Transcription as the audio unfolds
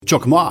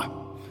Chokmah.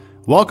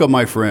 Welcome,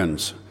 my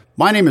friends.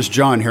 My name is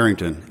John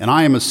Harrington, and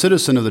I am a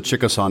citizen of the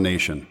Chickasaw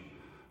Nation.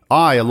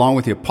 I, along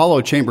with the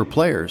Apollo Chamber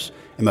Players,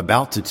 am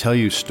about to tell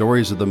you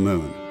stories of the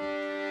moon.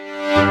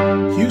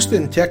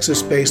 Houston,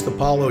 Texas-based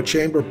Apollo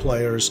Chamber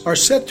Players are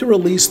set to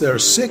release their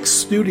sixth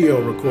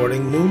studio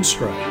recording,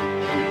 MoonStrike.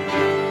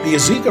 The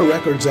Azika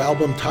Records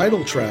album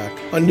title track,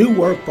 a new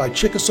work by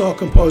Chickasaw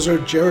composer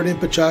Jerod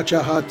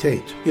Impichchaachaaha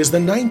Tate, is the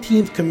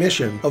 19th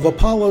commission of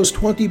Apollo's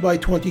 20 by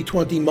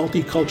 2020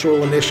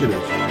 multicultural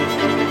initiative.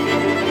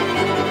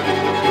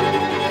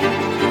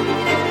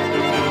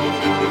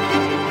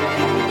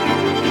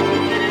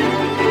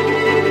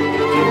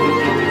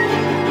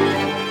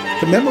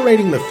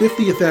 Commemorating the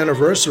 50th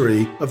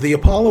anniversary of the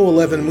Apollo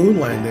 11 moon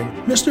landing,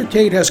 Mr.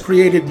 Tate has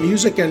created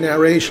music and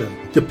narration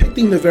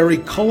depicting the very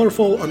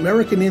colorful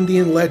American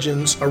Indian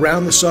legends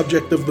around the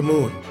subject of the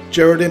moon.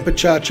 Jerod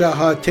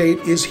Impichchaachaaha Tate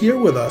is here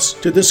with us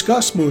to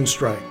discuss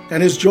MoonStrike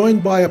and is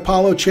joined by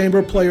Apollo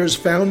Chamber Players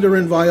founder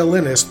and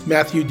violinist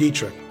Matthew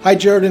Detrick. Hi,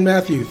 Jerod and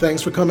Matthew.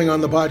 Thanks for coming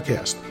on the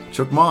podcast.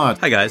 Chokmah.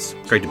 Hi, guys.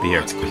 Great to be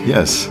here.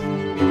 Yes.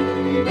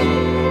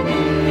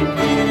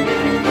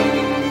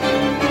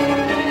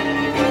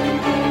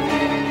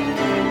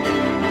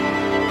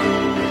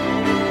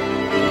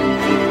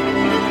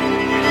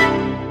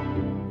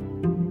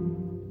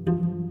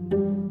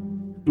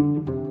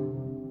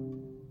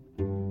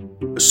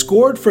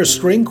 Scored for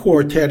string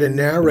quartet and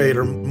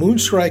narrator,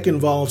 MoonStrike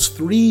involves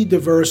three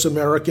diverse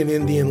American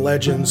Indian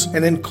legends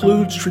and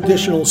includes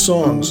traditional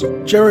songs.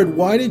 Jerod,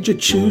 why did you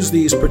choose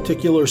these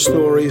particular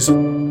stories?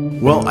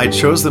 Well, I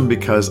chose them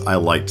because I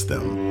liked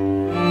them.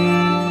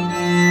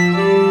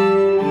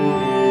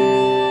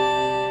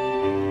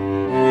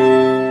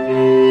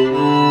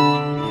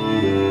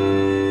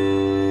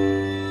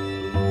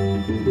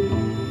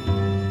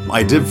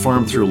 I did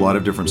farm through a lot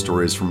of different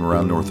stories from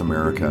around North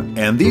America,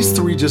 and these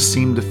three just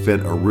seem to fit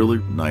a really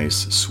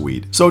nice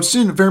suite. So it's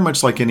very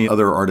much like any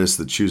other artist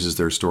that chooses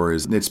their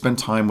stories. They'd spend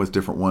time with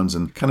different ones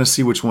and kind of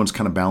see which ones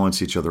kind of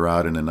balance each other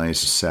out in a nice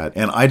set.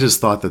 And I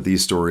just thought that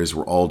these stories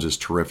were all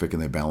just terrific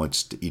and they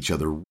balanced each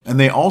other. And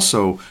they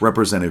also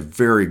represent a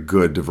very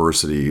good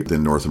diversity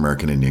in North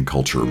American Indian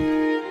culture.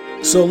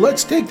 So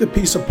let's take the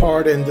piece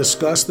apart and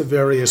discuss the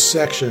various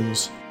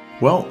sections.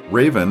 Well,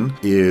 Raven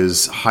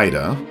is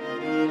Haida.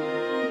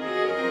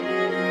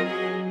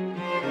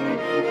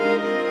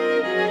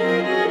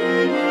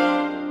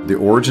 The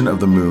origin of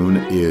the moon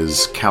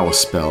is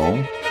Kalispell,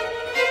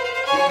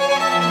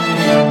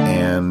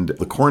 and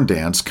the corn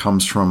dance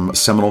comes from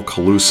Seminole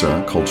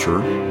Calusa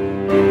culture,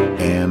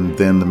 and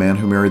then the man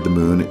who married the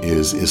moon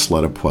is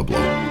Isla de Pueblo.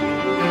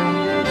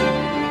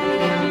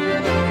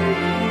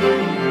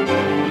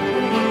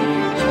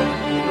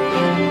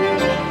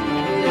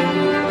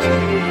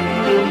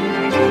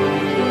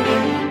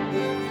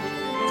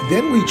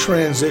 Then we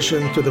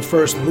transition to the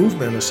first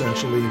movement,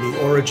 essentially,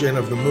 the origin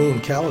of the moon,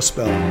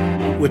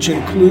 Kalispell, which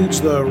includes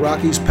the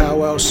Rockies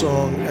powwow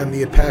song and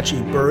the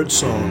Apache bird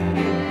song.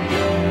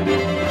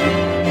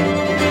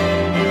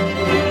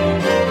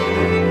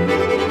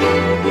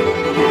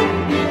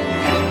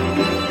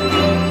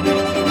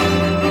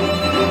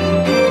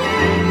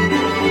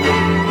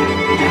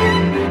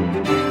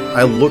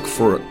 I look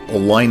for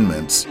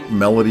alignments,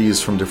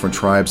 melodies from different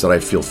tribes that I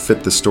feel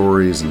fit the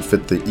stories and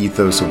fit the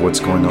ethos of what's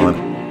going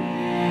on.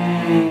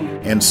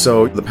 And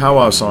so the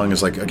powwow song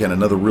is like, again,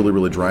 another really,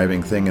 really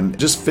driving thing and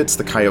just fits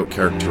the coyote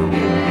character.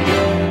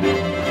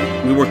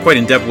 We worked quite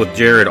in depth with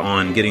Jerod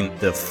on getting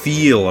the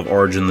feel of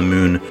Origin of the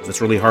Moon, this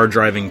really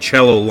hard-driving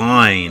cello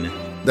line.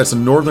 That's a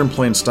Northern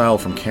Plains style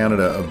from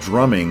Canada of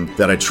drumming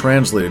that I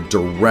translated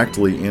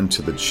directly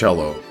into the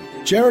cello.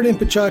 Jerod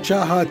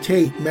Impichchaachaaha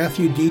Tate,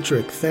 Matthew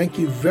Detrick, thank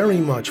you very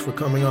much for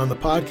coming on the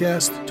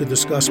podcast to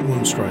discuss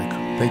MoonStrike.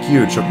 Thank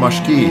you. Chokmah.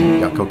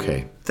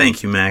 Yakoke.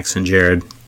 Thank you, Max and Jerod.